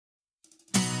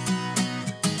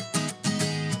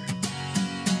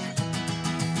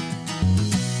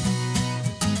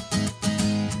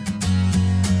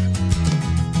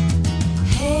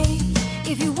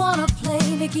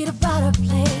make it a better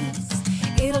place.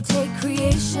 It'll take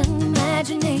creation,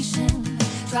 imagination.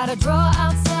 Try to draw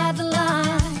outside the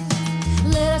line.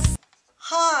 Let us.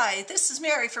 Hi, this is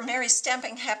Mary from Mary's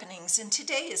Stamping Happenings, and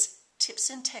today is Tips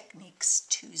and Techniques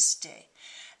Tuesday.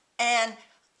 And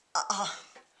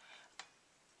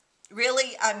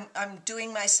really, I'm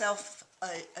doing myself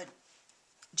a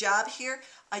job here.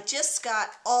 I just got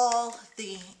all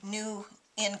the new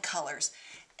in colors,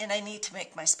 and I need to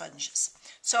make my sponges.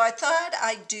 So I thought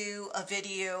I'd do a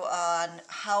video on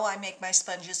how I make my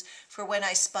sponges for when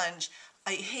I sponge.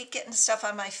 I hate getting stuff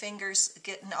on my fingers,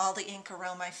 getting all the ink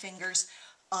around my fingers.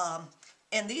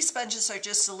 And these sponges are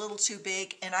just a little too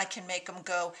big, and I can make them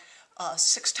go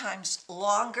 6 times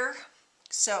longer.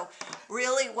 So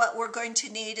really what we're going to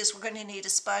need is we're going to need a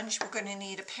sponge, we're going to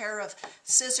need a pair of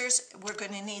scissors, we're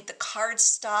going to need the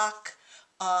cardstock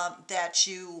that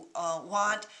you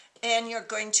want, and you're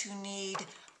going to need,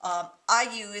 I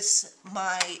use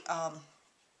my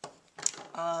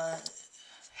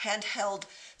handheld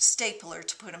stapler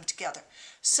to put them together.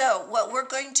 So what we're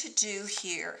going to do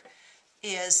here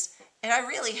is, and I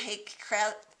really hate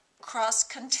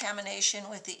cross-contamination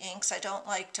with the inks. I don't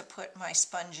like to put my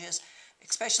sponges,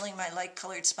 especially my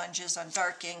light-colored sponges, on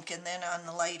dark ink and then on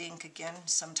the light ink again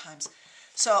sometimes.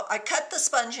 So I cut the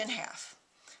sponge in half.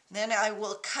 Then I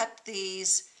will cut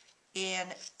these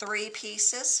in 3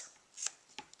 pieces.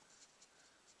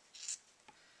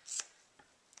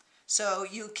 So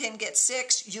you can get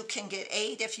 6, you can get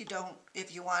 8 if you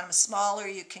want them smaller.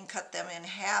 You can cut them in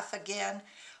half again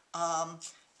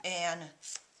and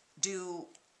do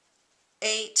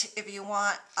 8 if you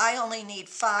want. I only need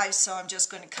 5, so I'm just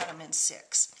going to cut them in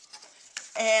 6.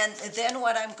 And then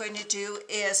what I'm going to do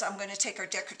is I'm going to take our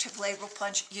decorative label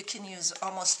punch. You can use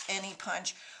almost any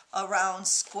punch, a round,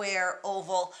 square,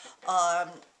 oval,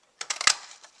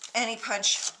 any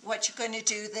punch. What you're going to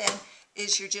do then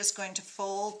is you're just going to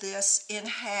fold this in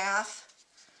half,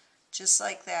 just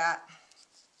like that.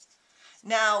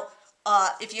 Now,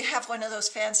 if you have one of those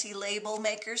fancy label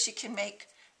makers, you can make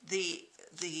the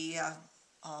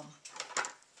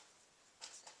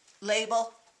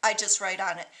label. I just write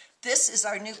on it. This is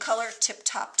our new color, Tip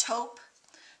Top Taupe.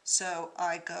 So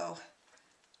I go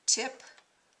Tip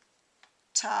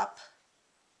Top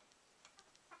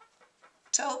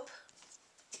Taupe,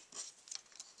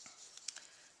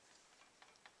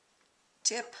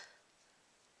 Tip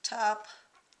Top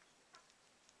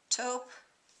Taupe.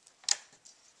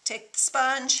 Take the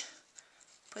sponge,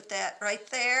 put that right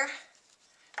there.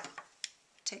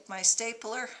 Take my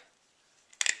stapler.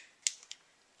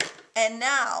 And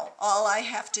now all I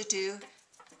have to do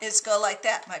is go like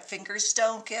that. My fingers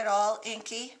don't get all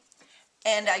inky,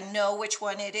 and I know which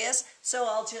one it is. So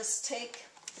I'll just take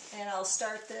and I'll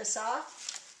start this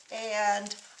off,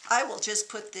 and I will just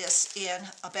put this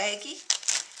in a baggie,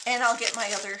 and I'll get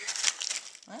my other,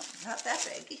 well, not that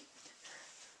baggie.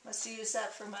 Must use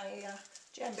that for my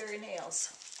Janberry nails.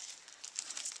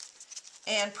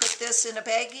 And put this in a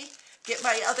baggie, get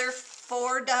my other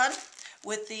 4 done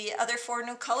with the other 4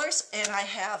 new colors, and I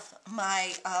have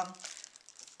my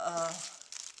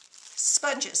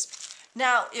sponges.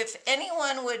 Now, if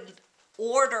anyone would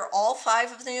order all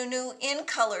 5 of the new in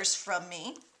colors from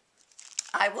me,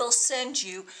 I will send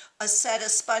you a set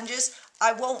of sponges.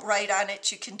 I won't write on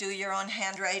it. You can do your own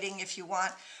handwriting if you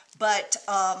want, but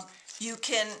you'll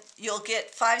get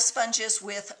 5 sponges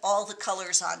with all the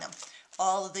colors on them,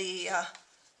 all the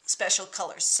special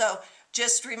colors. So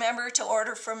just remember to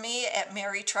order from me at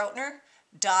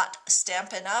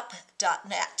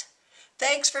marytroutner.stampinup.net.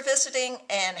 Thanks for visiting,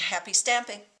 and happy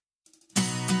stamping.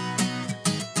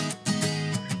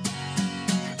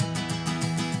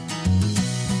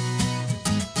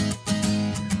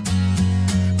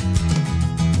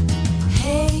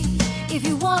 Hey, if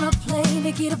you wanna play,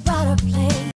 make it a better place.